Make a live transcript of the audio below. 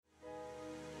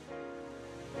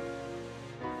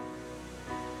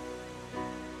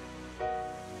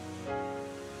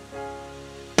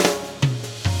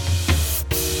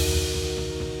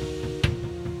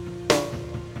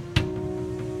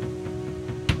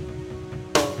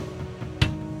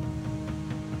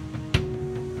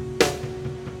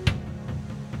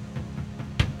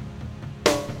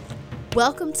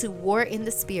Welcome to War in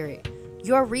the Spirit,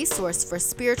 your resource for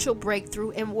spiritual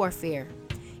breakthrough and warfare,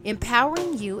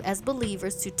 empowering you as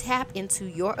believers to tap into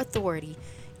your authority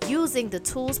using the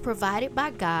tools provided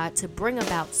by God to bring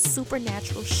about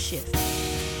supernatural shift.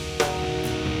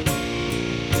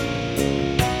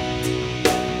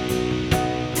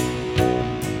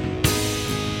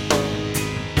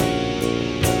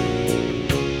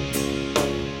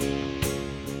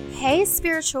 Hey,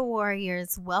 spiritual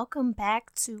warriors, welcome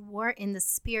back to War in the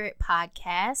Spirit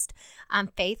podcast. I'm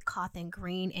Faith Cawthon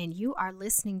Green, and you are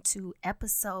listening to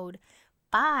episode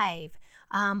 5,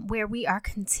 where we are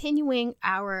continuing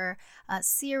our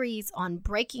series on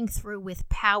breaking through with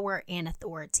power and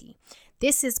authority.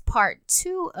 This is part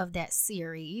 2 of that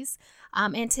series,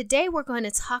 and today we're going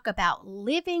to talk about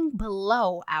living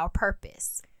below our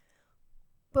purpose.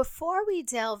 Before we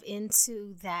delve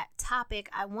into that topic,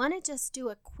 I want to just do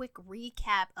a quick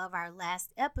recap of our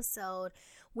last episode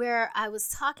where I was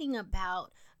talking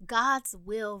about God's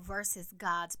will versus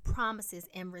God's promises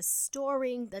and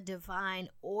restoring the divine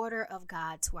order of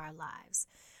God to our lives.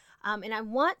 And I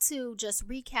want to just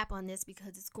recap on this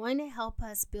because it's going to help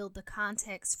us build the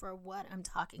context for what I'm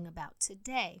talking about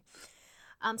today.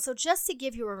 So just to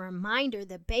give you a reminder,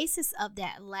 the basis of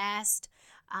that last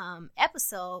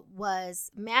episode was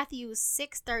Matthew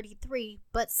 6:33,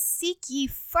 but seek ye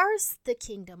first the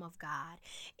kingdom of God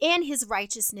and his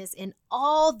righteousness, and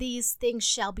all these things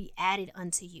shall be added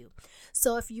unto you.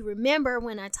 So if you remember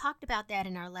when I talked about that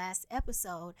in our last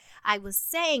episode, I was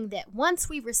saying that once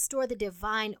we restore the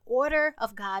divine order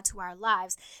of God to our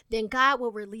lives, then God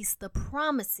will release the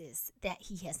promises that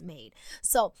he has made.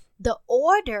 So the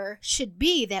order should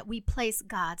be that we place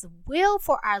God's will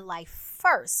for our life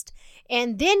first,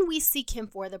 and then we seek him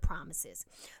for the promises.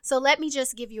 So let me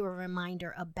just give you a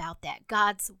reminder about that.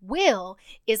 God's will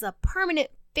is a permanent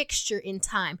fixture in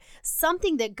time,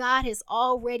 something that God has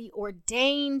already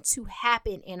ordained to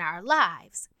happen in our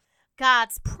lives.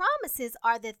 God's promises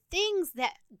are the things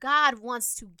that God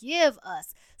wants to give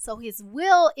us. So his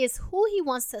will is who he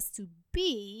wants us to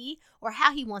be or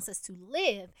how he wants us to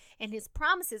live. And his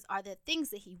promises are the things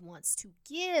that he wants to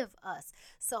give us.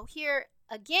 So here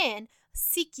again,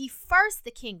 seek ye first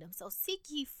the kingdom. So seek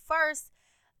ye first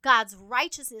God's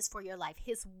righteousness for your life,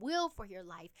 his will for your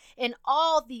life, and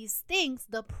all these things,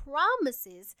 the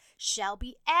promises shall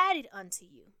be added unto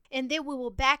you. And then we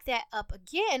will back that up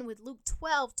again with Luke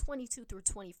 12:22 through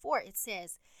 24. It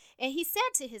says, and he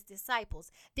said to his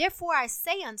disciples, therefore I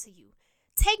say unto you,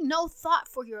 take no thought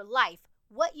for your life,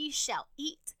 what ye shall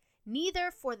eat,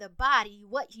 neither for the body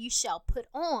what ye shall put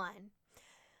on.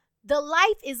 The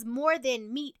life is more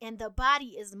than meat, and the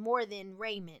body is more than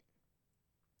raiment.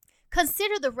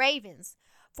 Consider the ravens,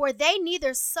 for they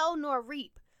neither sow nor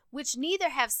reap, which neither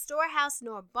have storehouse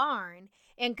nor barn,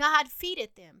 and God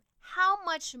feedeth them. How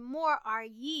much more are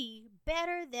ye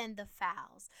better than the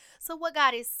fowls? So what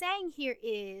God is saying here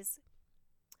is,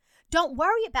 don't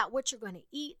worry about what you're going to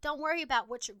eat. Don't worry about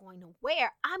what you're going to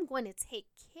wear. I'm going to take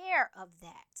care of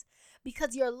that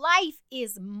because your life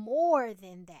is more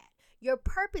than that. Your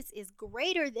purpose is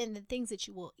greater than the things that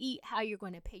you will eat, how you're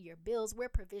going to pay your bills, where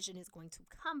provision is going to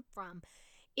come from.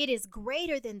 It is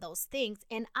greater than those things,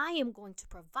 and I am going to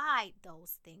provide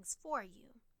those things for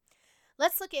you.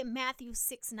 Let's look at Matthew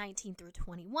 6:19 through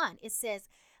 21. It says,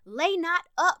 lay not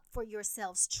up for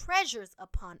yourselves treasures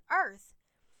upon earth,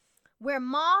 where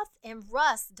moth and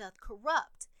rust doth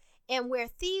corrupt, and where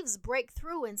thieves break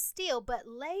through and steal, but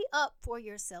lay up for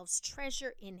yourselves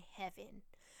treasure in heaven,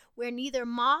 where neither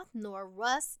moth nor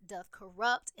rust doth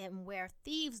corrupt, and where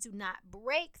thieves do not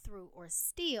break through or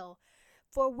steal.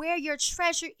 For where your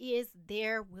treasure is,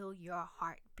 there will your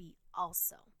heart be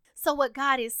also. So what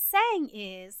God is saying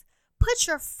is, put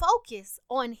your focus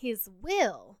on his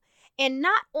will and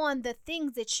not on the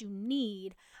things that you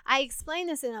need. I explained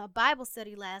this in a Bible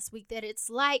study last week, that it's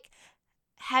like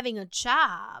having a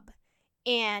job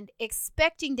and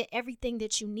expecting that everything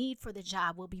that you need for the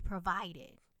job will be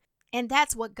provided. And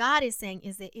that's what God is saying,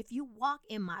 is that if you walk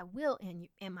in my will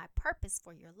and my purpose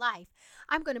for your life,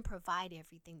 I'm going to provide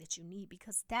everything that you need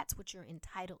because that's what you're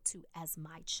entitled to as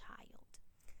my child.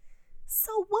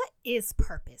 So what is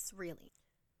purpose really?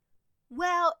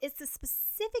 Well, it's a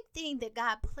specific thing that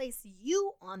God placed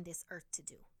you on this earth to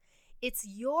do. It's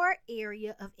your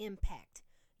area of impact,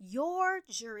 your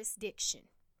jurisdiction.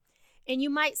 And you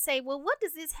might say, well, what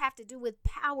does this have to do with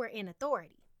power and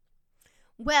authority?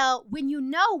 Well, when you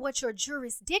know what your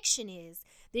jurisdiction is,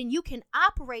 then you can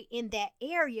operate in that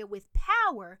area with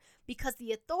power because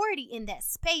the authority in that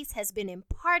space has been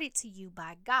imparted to you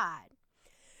by God.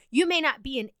 You may not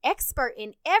be an expert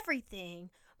in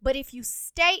everything, but if you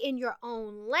stay in your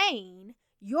own lane,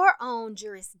 your own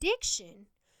jurisdiction,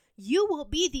 you will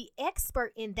be the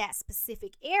expert in that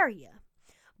specific area.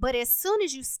 But as soon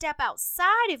as you step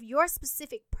outside of your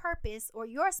specific purpose or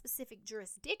your specific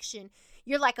jurisdiction,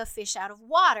 you're like a fish out of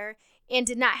water and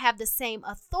did not have the same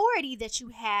authority that you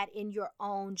had in your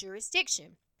own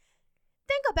jurisdiction.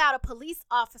 Think about a police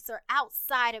officer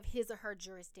outside of his or her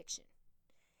jurisdiction.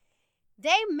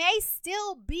 They may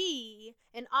still be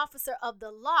an officer of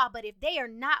the law, but if they are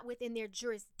not within their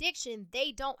jurisdiction,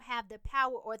 they don't have the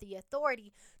power or the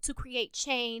authority to create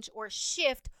change or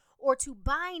shift or to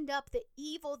bind up the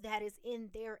evil that is in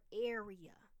their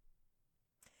area.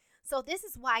 So this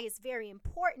is why it's very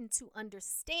important to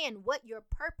understand what your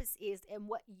purpose is and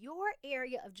what your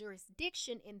area of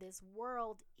jurisdiction in this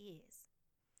world is.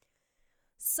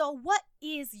 So what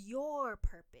is your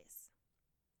purpose?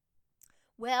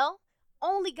 Well,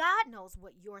 only God knows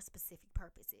what your specific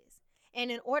purpose is.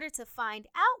 And in order to find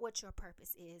out what your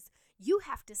purpose is, you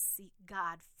have to seek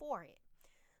God for it.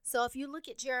 So if you look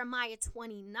at Jeremiah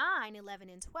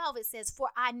 29:11-12, it says, "For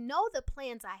I know the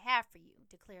plans I have for you,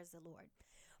 declares the Lord.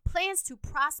 Plans to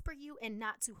prosper you and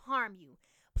not to harm you.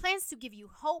 Plans to give you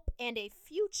hope and a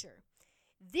future.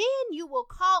 Then you will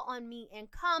call on me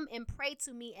and come and pray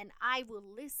to me, and I will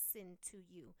listen to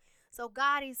you." So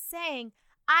God is saying,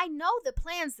 I know the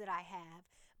plans that I have,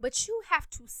 but you have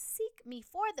to seek me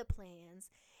for the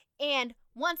plans. And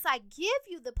once I give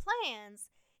you the plans,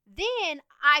 then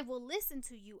I will listen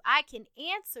to you. I can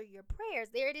answer your prayers.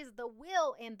 There it is, the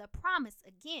will and the promise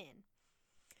again.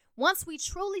 Once we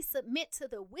truly submit to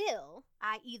the will,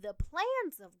 i.e. the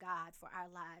plans of God for our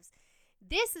lives,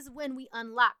 this is when we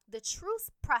unlock the true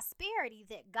prosperity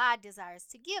that God desires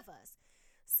to give us.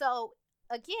 So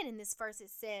again, in this verse, it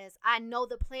says, I know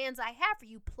the plans I have for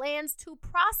you, plans to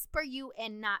prosper you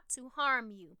and not to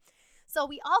harm you. So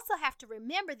we also have to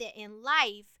remember that in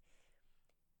life,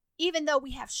 even though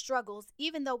we have struggles,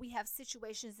 even though we have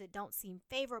situations that don't seem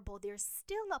favorable, there's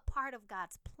still a part of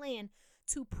God's plan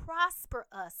to prosper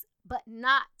us, but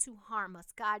not to harm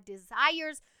us. God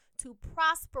desires to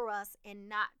prosper us and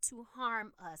not to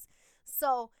harm us.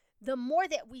 So the more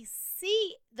that we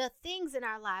see the things in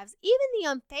our lives, even the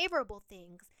unfavorable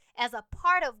things, as a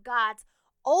part of God's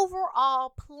overall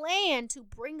plan to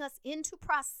bring us into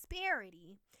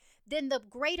prosperity, then the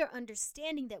greater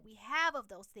understanding that we have of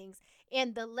those things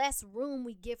and the less room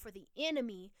we give for the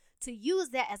enemy to use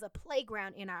that as a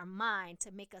playground in our mind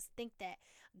to make us think that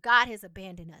God has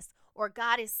abandoned us or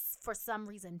God is for some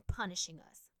reason punishing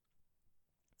us.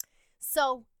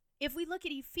 So if we look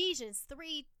at Ephesians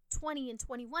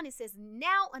 3:20-21, it says,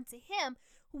 "Now unto him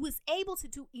who is able to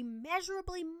do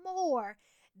immeasurably more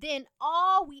than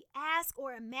all we ask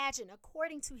or imagine,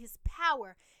 according to his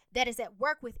power that is at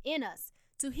work within us.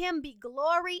 To him be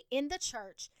glory in the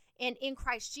church and in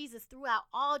Christ Jesus throughout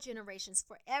all generations,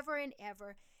 forever and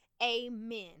ever.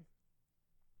 Amen."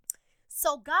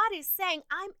 So God is saying,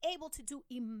 I'm able to do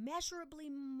immeasurably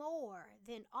more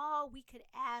than all we could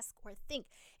ask or think.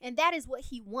 And that is what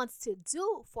he wants to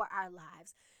do for our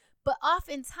lives. But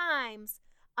oftentimes,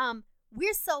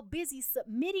 we're so busy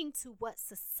submitting to what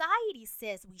society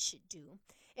says we should do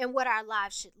and what our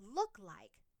lives should look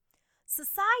like.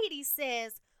 Society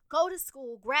says, go to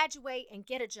school, graduate, and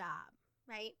get a job,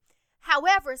 right?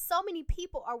 However, so many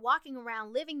people are walking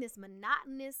around living this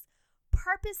monotonous,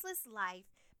 purposeless life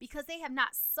because they have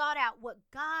not sought out what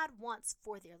God wants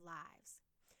for their lives.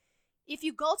 If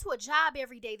you go to a job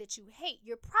every day that you hate,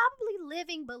 you're probably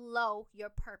living below your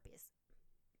purpose.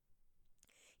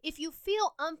 If you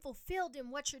feel unfulfilled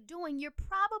in what you're doing, you're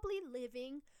probably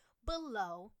living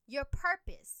below your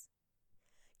purpose.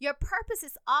 Your purpose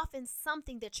is often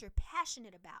something that you're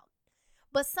passionate about.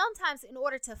 But sometimes in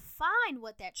order to find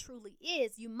what that truly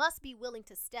is, you must be willing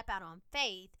to step out on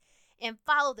faith and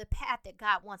follow the path that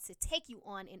God wants to take you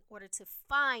on in order to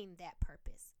find that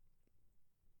purpose.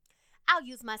 I'll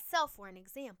use myself for an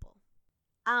example.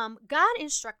 God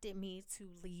instructed me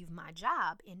to leave my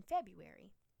job in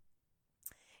February.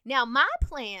 Now, my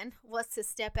plan was to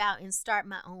step out and start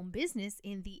my own business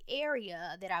in the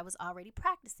area that I was already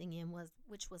practicing in,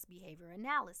 which was behavior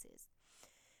analysis.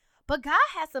 But God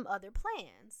had some other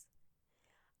plans.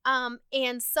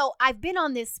 And so I've been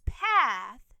on this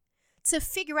path to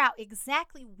figure out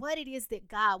exactly what it is that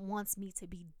God wants me to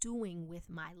be doing with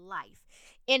my life.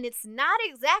 And it's not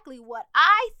exactly what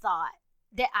I thought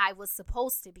that I was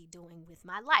supposed to be doing with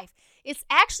my life. It's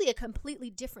actually a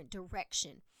completely different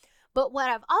direction. But what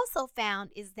I've also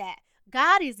found is that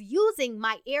God is using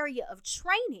my area of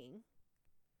training.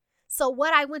 So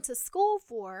what I went to school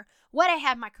for, what I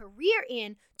had my career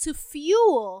in, to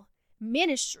fuel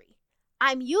ministry.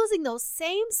 I'm using those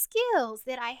same skills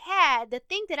that I had, the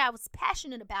thing that I was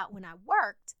passionate about when I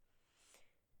worked,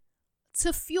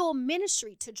 to fuel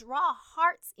ministry, to draw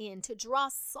hearts in, to draw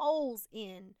souls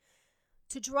in,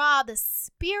 to draw the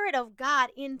Spirit of God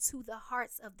into the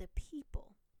hearts of the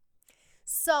people.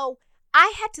 So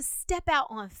I had to step out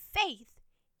on faith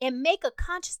and make a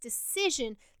conscious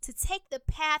decision to take the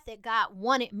path that God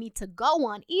wanted me to go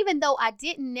on, even though I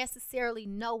didn't necessarily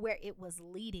know where it was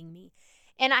leading me.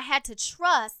 And I had to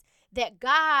trust that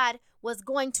God was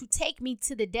going to take me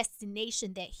to the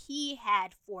destination that He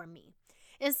had for me.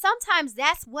 And sometimes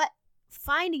that's what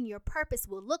finding your purpose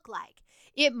will look like.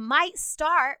 It might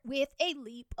start with a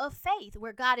leap of faith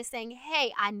where God is saying,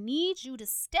 hey, I need you to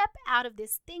step out of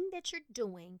this thing that you're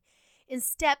doing and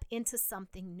step into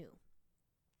something new.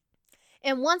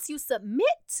 And once you submit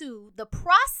to the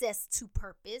process to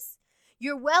purpose,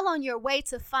 you're well on your way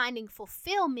to finding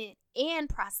fulfillment and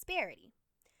prosperity.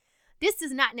 This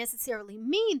does not necessarily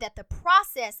mean that the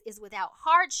process is without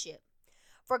hardship,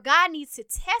 for God needs to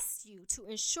test you to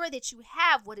ensure that you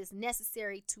have what is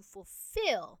necessary to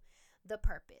fulfill the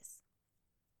purpose.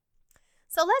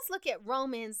 So let's look at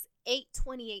Romans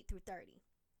 8:28 through 30.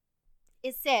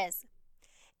 It says,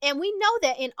 and we know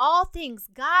that in all things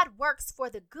God works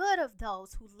for the good of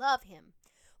those who love Him,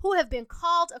 who have been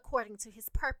called according to His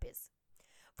purpose.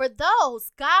 For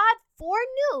those God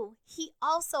foreknew, He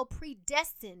also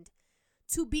predestined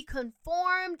to be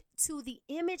conformed to the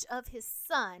image of His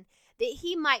Son, that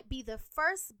He might be the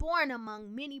firstborn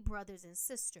among many brothers and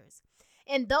sisters.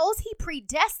 And those He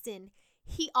predestined,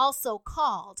 He also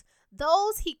called.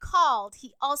 Those He called,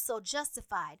 He also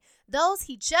justified. Those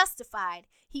He justified,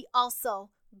 He also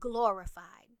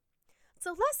glorified.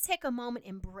 So let's take a moment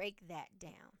and break that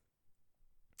down.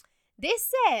 This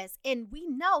says, and we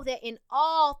know that in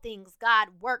all things God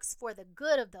works for the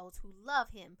good of those who love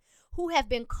Him, who have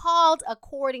been called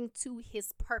according to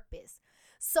His purpose.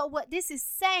 So what this is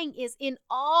saying is in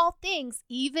all things,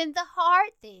 even the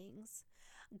hard things,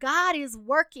 God is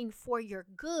working for your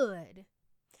good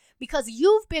because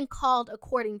you've been called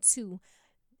according to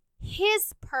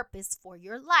His purpose for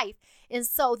your life. And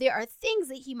so there are things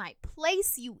that He might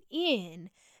place you in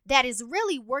that is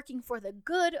really working for the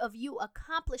good of you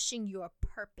accomplishing your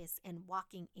purpose and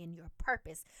walking in your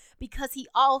purpose, because He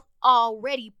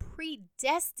already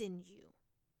predestined you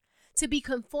to be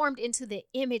conformed into the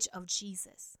image of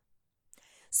Jesus.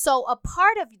 So a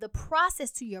part of the process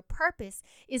to your purpose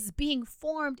is being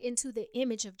formed into the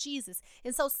image of Jesus.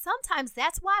 And so sometimes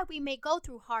that's why we may go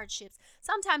through hardships.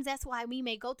 Sometimes that's why we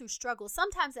may go through struggles.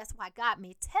 Sometimes that's why God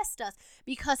may test us,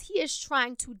 because He is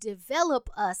trying to develop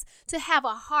us to have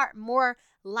a heart more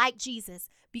like Jesus.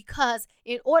 Because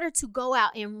in order to go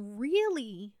out and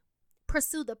really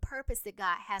pursue the purpose that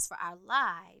God has for our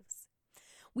lives,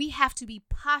 we have to be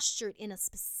postured in a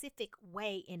specific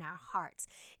way in our hearts.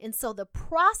 And so the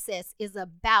process is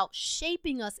about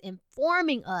shaping us and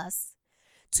forming us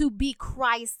to be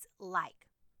Christ-like.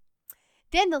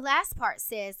 Then the last part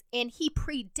says, and He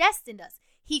predestined us.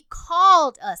 He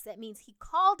called us. That means He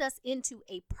called us into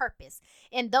a purpose.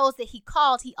 And those that He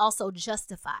called, He also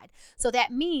justified. So that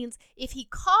means if He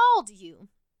called you,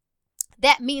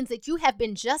 that means that you have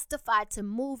been justified to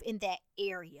move in that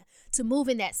area, to move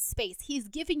in that space. He's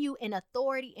giving you an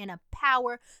authority and a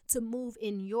power to move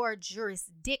in your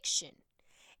jurisdiction.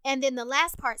 And then the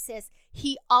last part says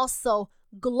He also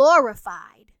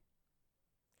glorified.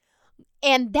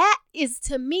 And that is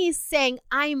to me saying,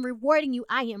 I am rewarding you.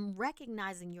 I am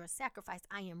recognizing your sacrifice.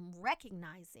 I am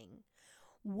recognizing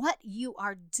what you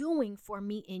are doing for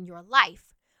me in your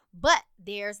life. But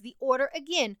there's the order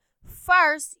again.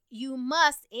 First, you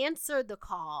must answer the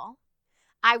call.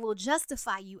 I will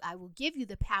justify you. I will give you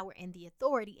the power and the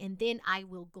authority, and then I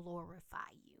will glorify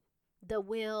you, the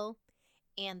will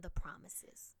and the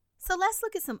promises. So let's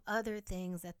look at some other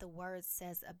things that the word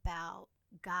says about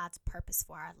God's purpose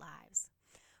for our lives.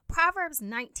 Proverbs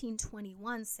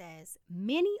 19:21 says,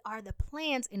 many are the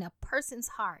plans in a person's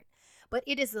heart, but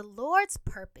it is the Lord's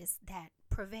purpose that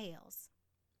prevails.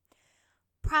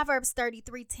 Proverbs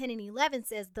 33:10 and 11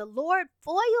 says, the Lord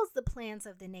foils the plans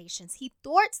of the nations. He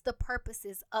thwarts the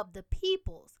purposes of the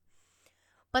peoples.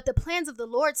 But the plans of the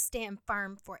Lord stand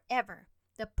firm forever,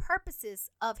 the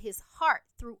purposes of His heart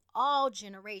through all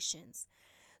generations.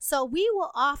 So we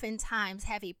will oftentimes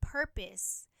have a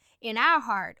purpose in our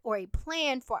heart or a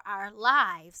plan for our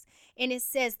lives. And it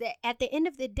says that at the end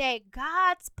of the day,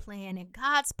 God's plan and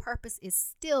God's purpose is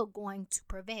still going to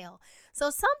prevail.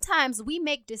 So sometimes we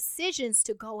make decisions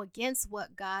to go against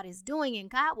what God is doing, and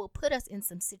God will put us in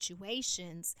some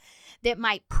situations that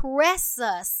might press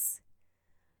us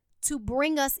to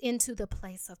bring us into the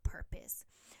place of purpose.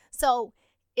 So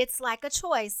it's like a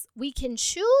choice. We can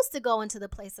choose to go into the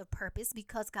place of purpose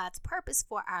because God's purpose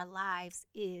for our lives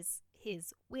is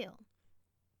his will.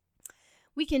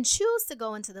 We can choose to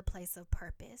go into the place of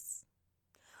purpose,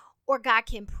 or God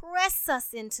can press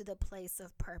us into the place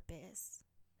of purpose.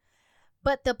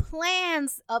 But the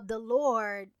plans of the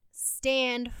Lord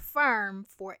stand firm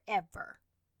forever.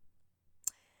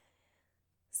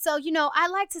 So, I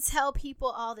like to tell people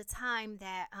all the time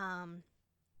that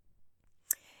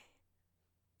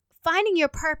finding your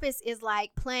purpose is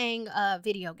like playing a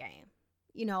video game.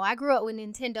 I grew up with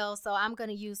Nintendo, so I'm going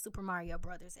to use Super Mario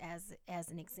Brothers as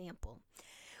an example.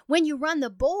 When you run the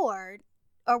board,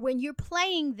 or when you're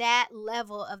playing that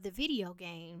level of the video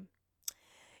game,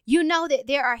 you know that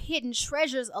there are hidden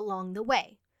treasures along the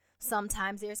way.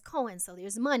 Sometimes there's coins, so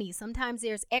there's money. Sometimes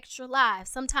there's extra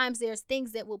lives. Sometimes there's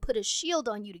things that will put a shield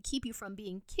on you to keep you from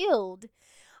being killed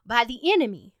by the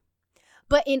enemy.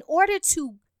 But in order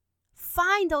to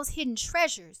find those hidden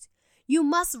treasures, you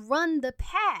must run the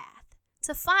path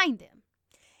to find them.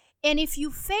 And if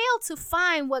you fail to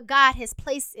find what God has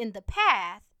placed in the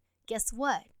path, guess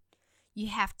what? You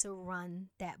have to run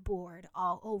that board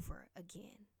all over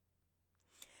again.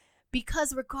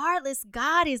 Because regardless,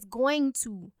 God is going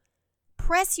to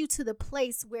press you to the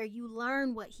place where you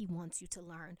learn what he wants you to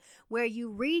learn, where you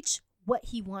reach what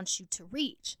he wants you to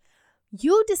reach.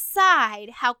 You decide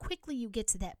how quickly you get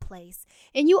to that place.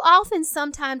 And you often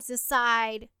sometimes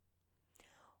decide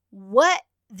what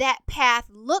that path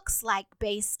looks like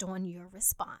based on your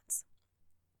response.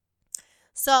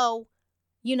 So,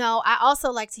 I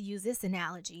also like to use this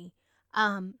analogy.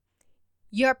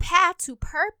 Your path to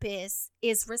purpose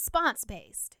is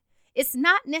response-based. It's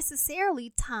not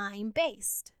necessarily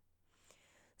time-based.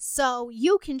 So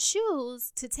you can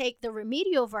choose to take the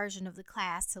remedial version of the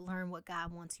class to learn what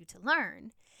God wants you to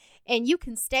learn. And you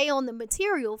can stay on the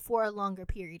material for a longer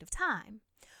period of time.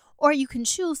 Or you can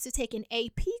choose to take an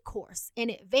AP course, an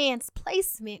advanced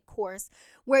placement course,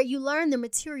 where you learn the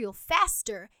material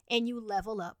faster and you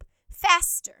level up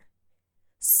faster.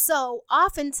 So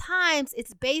oftentimes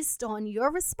it's based on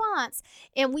your response,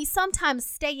 and we sometimes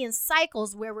stay in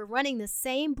cycles where we're running the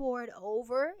same board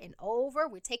over and over.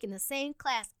 We're taking the same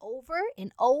class over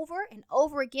and over and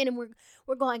over again, and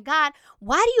we're going, God,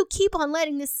 why do you keep on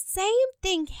letting this same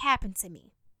thing happen to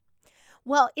me?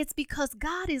 Well, it's because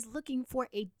God is looking for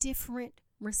a different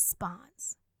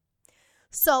response.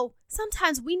 So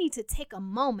sometimes we need to take a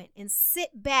moment and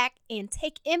sit back and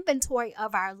take inventory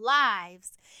of our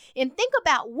lives and think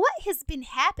about what has been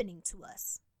happening to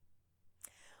us.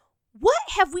 What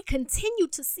have we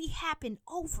continued to see happen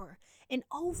over and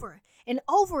over and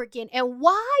over again? And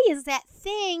why is that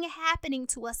thing happening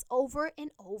to us over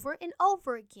and over and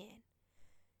over again?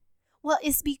 Well,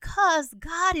 it's because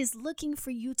God is looking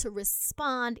for you to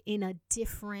respond in a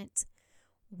different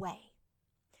way.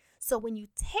 So when you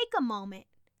take a moment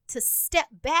to step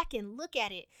back and look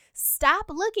at it, stop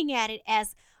looking at it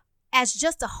as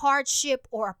just a hardship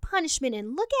or a punishment,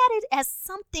 and look at it as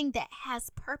something that has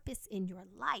purpose in your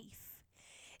life.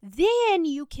 Then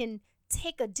you can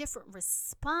take a different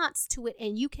response to it,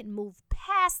 and you can move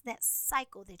past that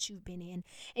cycle that you've been in,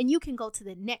 and you can go to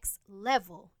the next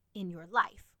level in your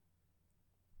life.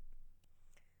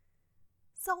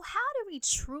 So how do we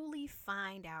truly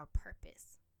find our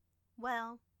purpose?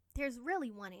 Well, there's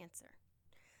really one answer.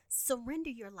 Surrender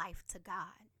your life to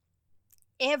God.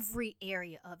 Every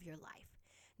area of your life.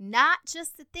 Not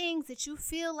just the things that you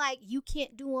feel like you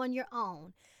can't do on your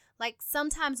own. Like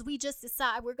sometimes we just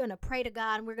decide we're going to pray to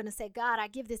God and we're going to say, God, I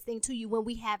give this thing to you when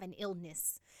we have an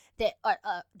illness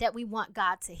that we want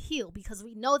God to heal, because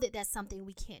we know that that's something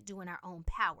we can't do in our own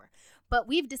power. But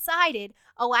we've decided,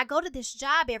 I go to this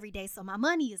job every day, so my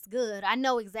money is good. I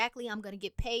know exactly I'm going to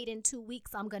get paid in 2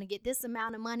 weeks. I'm going to get this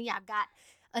amount of money. I got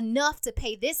enough to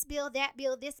pay this bill, that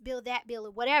bill, this bill, that bill,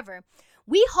 or whatever.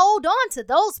 We hold on to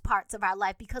those parts of our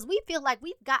life because we feel like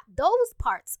we've got those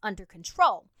parts under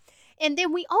control. And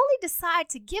then we only decide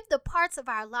to give the parts of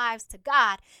our lives to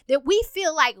God that we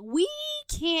feel like we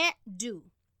can't do.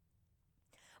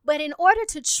 But in order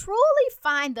to truly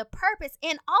find the purpose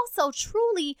and also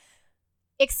truly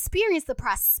experience the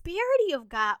prosperity of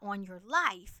God on your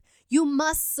life, you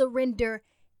must surrender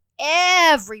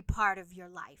every part of your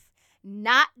life.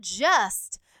 Not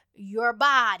just your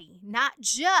body, not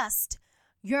just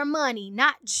your money,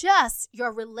 not just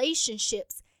your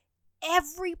relationships,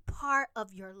 every part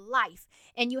of your life.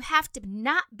 And you have to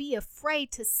not be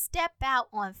afraid to step out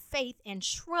on faith and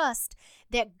trust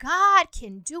that God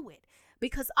can do it.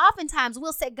 Because oftentimes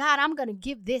we'll say, God, I'm going to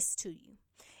give this to you.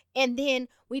 And then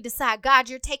we decide, God,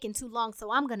 you're taking too long,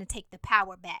 so I'm going to take the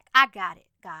power back. I got it,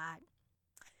 God.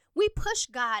 We push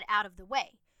God out of the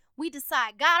way. We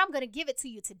decide, God, I'm going to give it to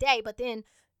you today. But then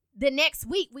the next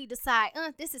week we decide,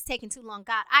 this is taking too long.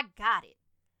 God, I got it.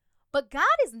 But God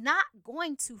is not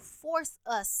going to force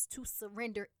us to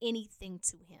surrender anything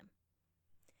to him.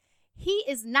 He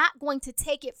is not going to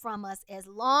take it from us as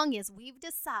long as we've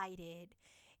decided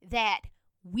that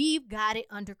we've got it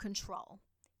under control.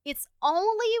 It's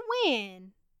only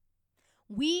when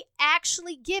we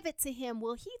actually give it to him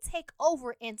will he take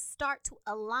over and start to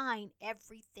align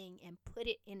everything and put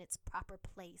it in its proper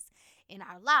place in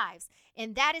our lives.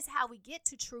 And that is how we get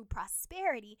to true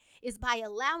prosperity, is by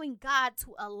allowing God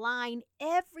to align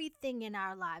everything in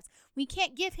our lives. We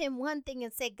can't give him one thing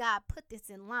and say, God, put this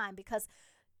in line, because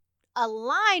a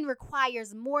line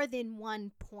requires more than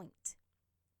one point.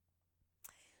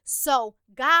 So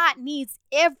God needs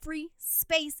every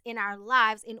space in our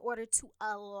lives in order to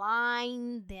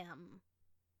align them,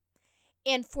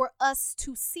 and for us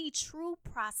to see true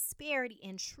prosperity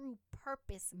and true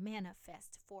purpose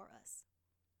manifest for us.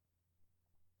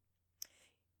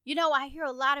 You know, I hear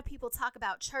a lot of people talk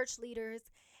about church leaders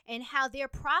and how they're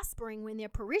prospering when their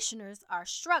parishioners are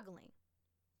struggling.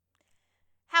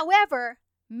 However,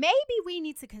 maybe we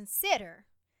need to consider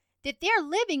that they're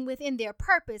living within their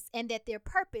purpose, and that their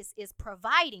purpose is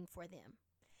providing for them.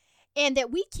 And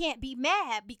that we can't be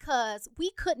mad because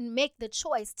we couldn't make the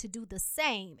choice to do the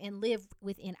same and live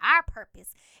within our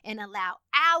purpose and allow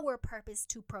our purpose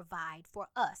to provide for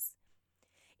us.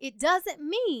 It doesn't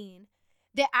mean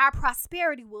that our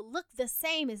prosperity will look the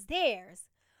same as theirs,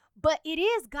 but it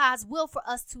is God's will for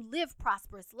us to live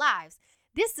prosperous lives.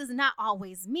 This does not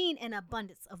always mean an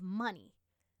abundance of money.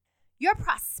 Your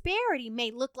prosperity may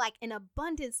look like an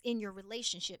abundance in your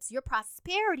relationships. Your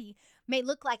prosperity may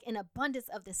look like an abundance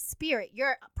of the spirit.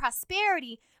 Your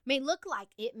prosperity may look like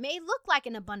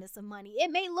an abundance of money. It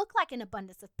may look like an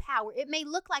abundance of power. It may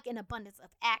look like an abundance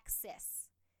of access.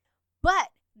 But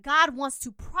God wants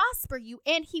to prosper you,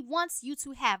 and he wants you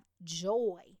to have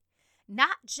joy,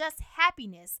 not just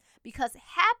happiness, because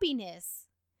happiness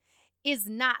is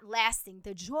not lasting.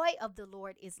 The joy of the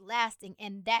Lord is lasting,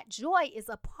 and that joy is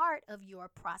a part of your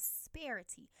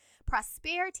prosperity.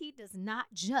 Prosperity does not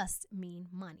just mean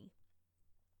money.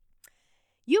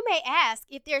 You may ask,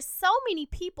 if there's so many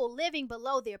people living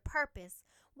below their purpose,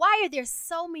 why are there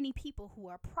so many people who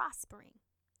are prospering?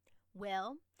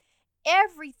 Well,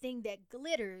 everything that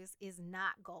glitters is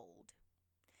not gold,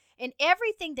 and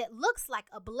everything that looks like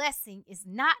a blessing is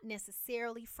not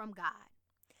necessarily from God.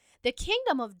 The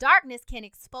kingdom of darkness can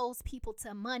expose people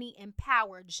to money and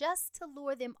power just to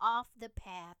lure them off the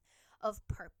path of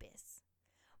purpose.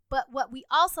 But what we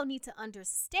also need to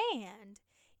understand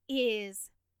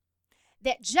is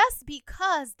that just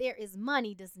because there is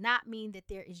money does not mean that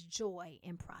there is joy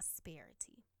and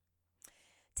prosperity.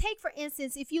 Take, for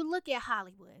instance, if you look at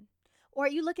Hollywood or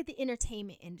you look at the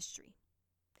entertainment industry.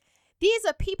 These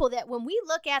are people that when we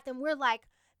look at them, we're like,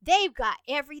 they've got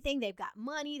everything. They've got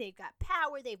money. They've got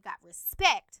power. They've got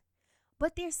respect.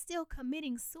 But they're still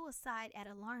committing suicide at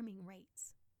alarming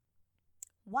rates.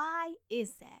 Why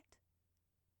is that?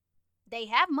 They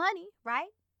have money, right?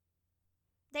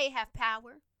 They have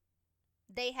power.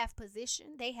 They have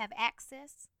position. They have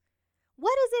access.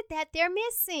 What is it that they're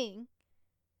missing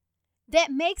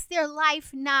that makes their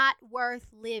life not worth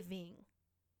living?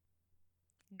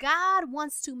 God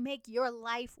wants to make your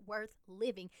life worth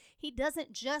living. He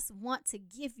doesn't just want to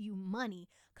give you money,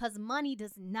 because money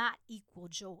does not equal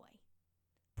joy.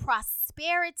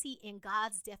 Prosperity in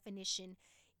God's definition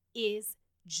is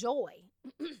joy.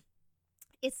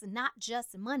 It's not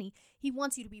just money. He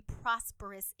wants you to be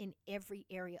prosperous in every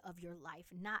area of your life,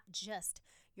 not just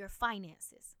your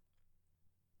finances.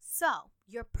 So,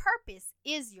 your purpose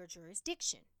is your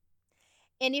jurisdiction.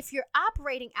 And if you're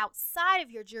operating outside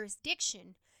of your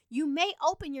jurisdiction, you may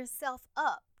open yourself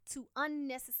up to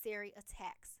unnecessary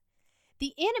attacks.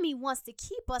 The enemy wants to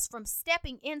keep us from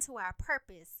stepping into our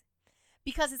purpose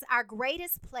because it's our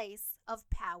greatest place of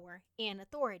power and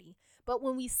authority. But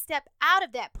when we step out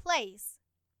of that place,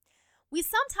 we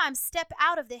sometimes step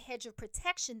out of the hedge of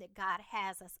protection that God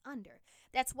has us under.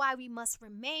 That's why we must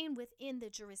remain within the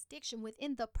jurisdiction,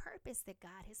 within the purpose that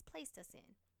God has placed us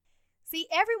in. See,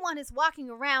 everyone is walking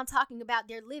around talking about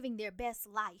they're living their best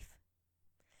life,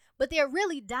 but they're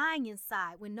really dying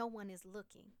inside when no one is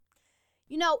looking.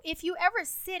 You know, if you ever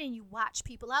sit and you watch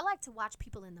people, I like to watch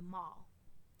people in the mall.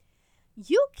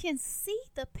 You can see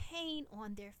the pain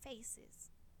on their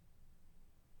faces.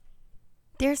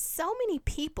 There's so many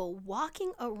people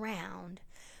walking around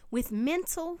with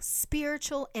mental,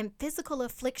 spiritual, and physical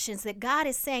afflictions that God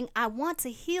is saying, I want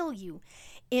to heal you.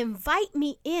 Invite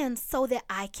me in so that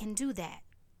I can do that.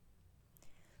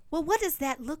 Well, what does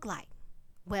that look like?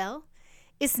 Well,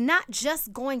 it's not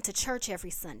just going to church every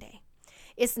Sunday.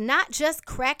 It's not just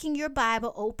cracking your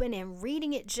Bible open and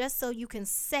reading it just so you can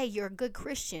say you're a good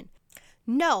Christian.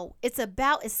 No, it's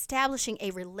about establishing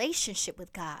a relationship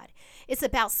with God. It's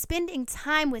about spending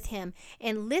time with Him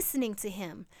and listening to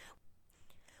Him.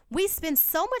 We spend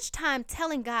so much time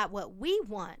telling God what we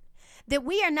want that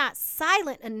we are not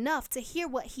silent enough to hear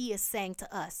what He is saying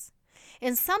to us.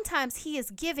 And sometimes He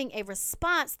is giving a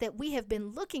response that we have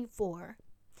been looking for,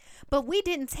 but we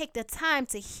didn't take the time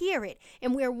to hear it,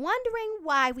 and we're wondering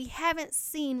why we haven't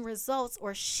seen results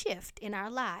or shift in our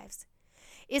lives.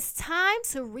 It's time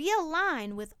to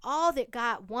realign with all that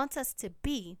God wants us to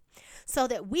be so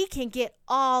that we can get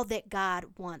all that God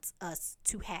wants us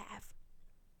to have.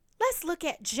 Let's look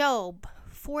at Job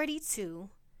 42,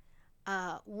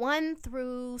 1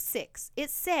 through 6. It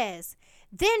says,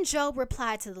 "Then Job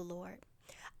replied to the Lord,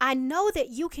 I know that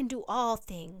you can do all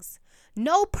things.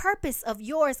 No purpose of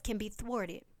yours can be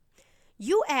thwarted.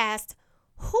 You asked,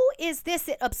 who is this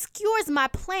that obscures my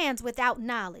plans without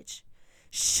knowledge?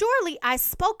 Surely I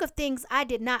spoke of things I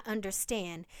did not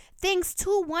understand, things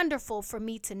too wonderful for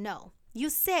me to know. You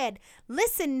said,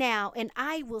 listen now, and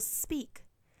I will speak.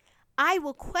 I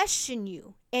will question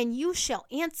you, and you shall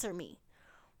answer me.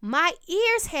 My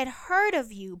ears had heard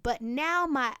of you, but now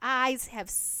my eyes have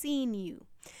seen you.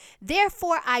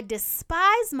 Therefore I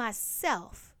despise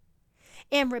myself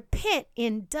and repent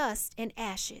in dust and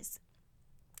ashes."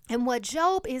 And what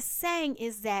Job is saying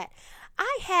is that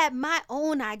I had my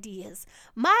own ideas,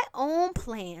 my own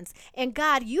plans, and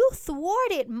God, you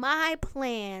thwarted my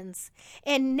plans.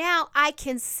 And now I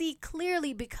can see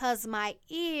clearly because my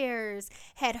ears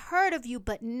had heard of you,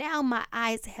 but now my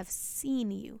eyes have seen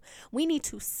you. We need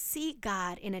to see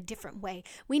God in a different way.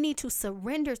 We need to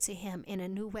surrender to Him in a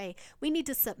new way. We need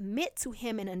to submit to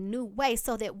Him in a new way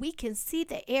so that we can see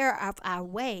the error of our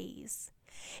ways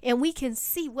and we can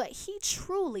see what He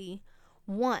truly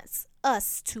wants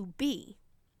us to be.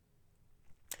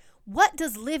 What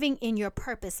does living in your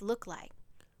purpose look like?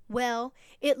 Well,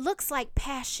 it looks like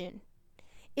passion.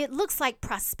 It looks like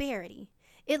prosperity.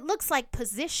 It looks like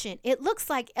position. It looks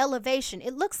like elevation.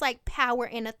 It looks like power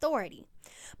and authority.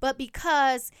 But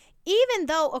because even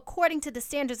though according to the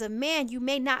standards of man, you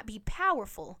may not be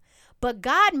powerful, but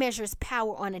God measures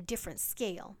power on a different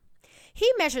scale. He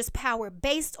measures power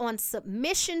based on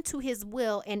submission to His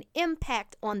will and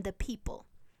impact on the people.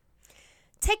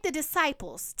 Take the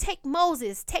disciples, take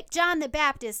Moses, take John the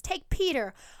Baptist, take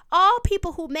Peter, all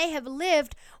people who may have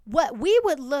lived what we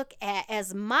would look at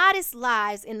as modest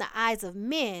lives in the eyes of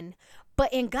men,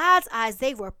 but in God's eyes,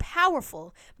 they were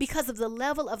powerful because of the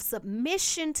level of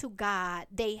submission to God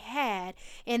they had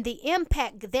and the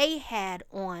impact they had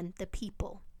on the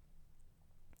people.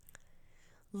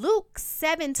 Luke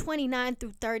 7:29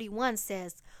 through 31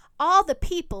 says, all the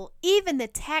people, even the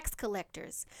tax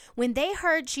collectors, when they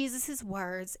heard Jesus'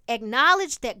 words,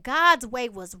 acknowledged that God's way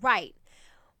was right,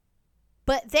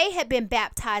 but they had been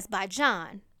baptized by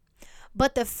John.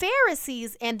 But the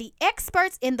Pharisees and the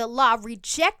experts in the law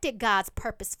rejected God's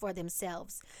purpose for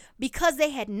themselves because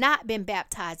they had not been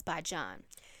baptized by John.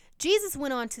 Jesus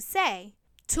went on to say,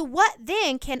 to what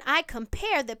then can I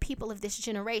compare the people of this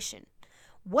generation?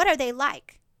 What are they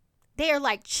like? They are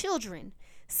like children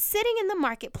sitting in the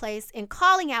marketplace and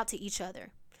calling out to each other.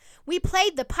 We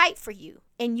played the pipe for you,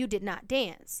 and you did not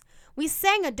dance. We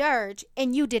sang a dirge,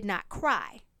 and you did not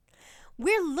cry.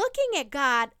 We're looking at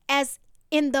God as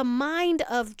in the mind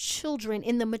of children,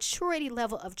 in the maturity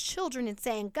level of children, and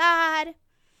saying, God,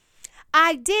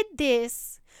 I did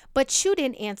this, but you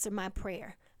didn't answer my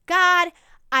prayer. God,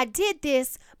 I did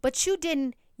this, but you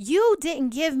didn't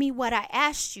give me what I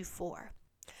asked you for.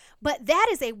 But that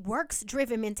is a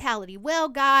works-driven mentality. Well,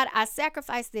 God, I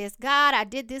sacrificed this. God, I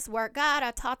did this work. God,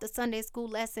 I taught the Sunday school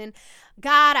lesson.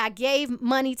 God, I gave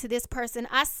money to this person.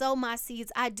 I sow my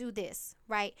seeds. I do this,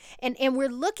 right? And we're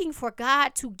looking for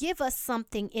God to give us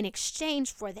something in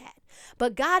exchange for that.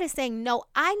 But God is saying, no,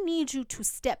 I need you to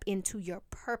step into your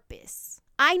purpose.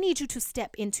 I need you to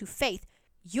step into faith.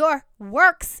 Your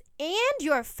works and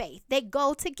your faith, they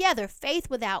go together. Faith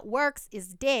without works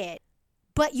is dead.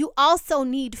 But you also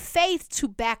need faith to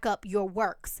back up your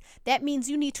works. That means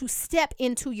you need to step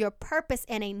into your purpose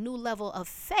and a new level of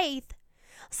faith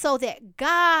so that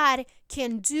God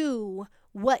can do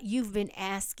what you've been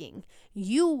asking.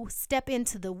 You step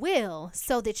into the will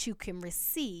so that you can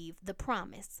receive the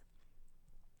promise.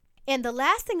 And the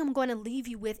last thing I'm going to leave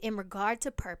you with in regard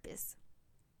to purpose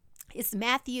is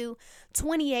Matthew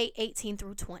 28:18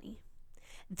 through 20.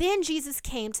 Then Jesus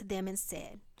came to them and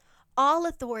said, all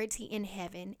authority in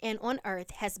heaven and on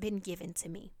earth has been given to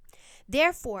me.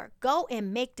 Therefore, go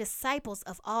and make disciples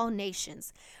of all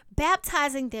nations,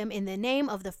 baptizing them in the name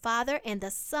of the Father and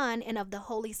the Son and of the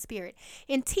Holy Spirit,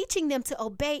 and teaching them to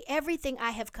obey everything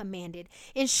I have commanded.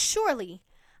 And surely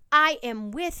I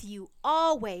am with you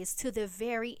always to the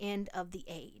very end of the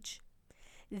age.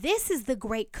 This is the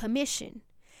Great Commission.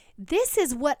 This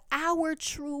is what our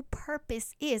true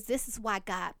purpose is. This is why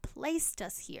God placed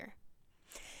us here.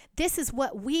 This is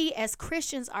what we as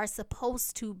Christians are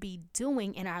supposed to be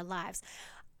doing in our lives.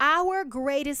 Our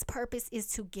greatest purpose is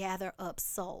to gather up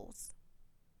souls,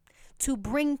 to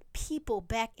bring people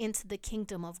back into the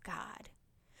kingdom of God,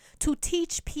 to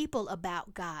teach people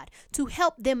about God, to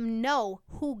help them know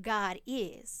who God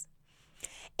is.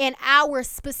 And our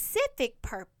specific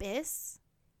purpose,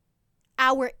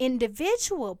 our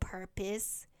individual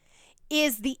purpose,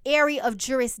 is the area of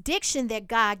jurisdiction that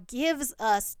God gives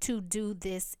us to do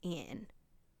this in.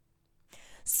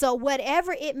 So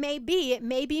whatever it may be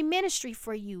ministry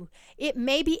for you. It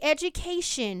may be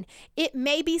education. It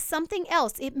may be something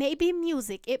else. It may be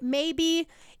music. It may be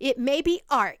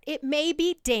art. It may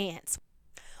be dance.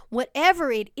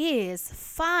 Whatever it is,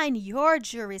 find your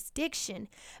jurisdiction,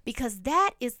 because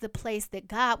that is the place that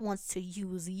God wants to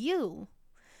use you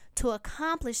to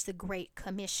accomplish the Great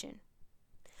Commission.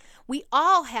 We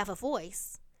all have a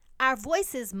voice. Our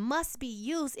voices must be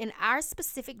used in our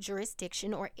specific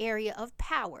jurisdiction or area of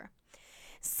power.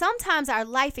 Sometimes our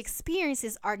life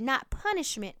experiences are not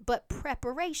punishment, but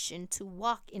preparation to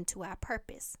walk into our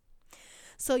purpose.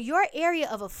 So your area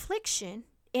of affliction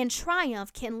and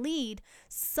triumph can lead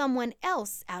someone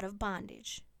else out of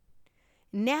bondage.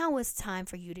 Now it's time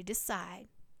for you to decide,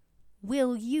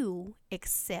 will you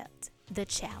accept the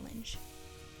challenge?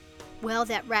 Well,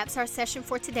 that wraps our session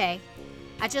for today.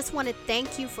 I just want to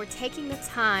thank you for taking the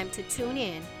time to tune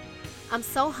in. I'm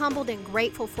so humbled and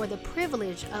grateful for the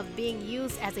privilege of being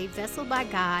used as a vessel by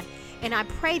God, and I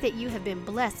pray that you have been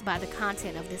blessed by the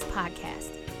content of this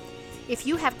podcast. If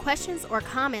you have questions or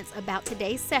comments about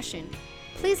today's session,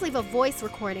 please leave a voice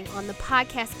recording on the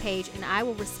podcast page and I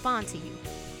will respond to you.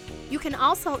 You can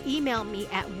also email me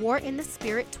at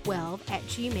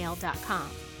warinthespirit12@gmail.com.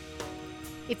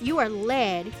 If you are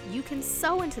led, you can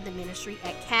sow into the ministry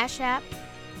at Cash App,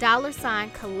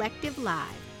 $Collective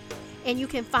Live. And you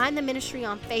can find the ministry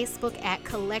on Facebook at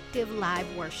Collective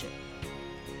Live Worship.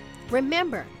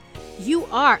 Remember, you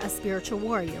are a spiritual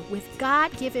warrior with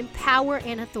God-given power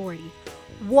and authority.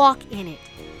 Walk in it.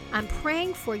 I'm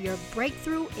praying for your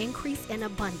breakthrough, increase, and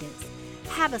abundance.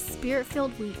 Have a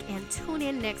spirit-filled week and tune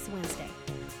in next Wednesday.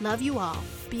 Love you all.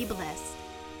 Be blessed.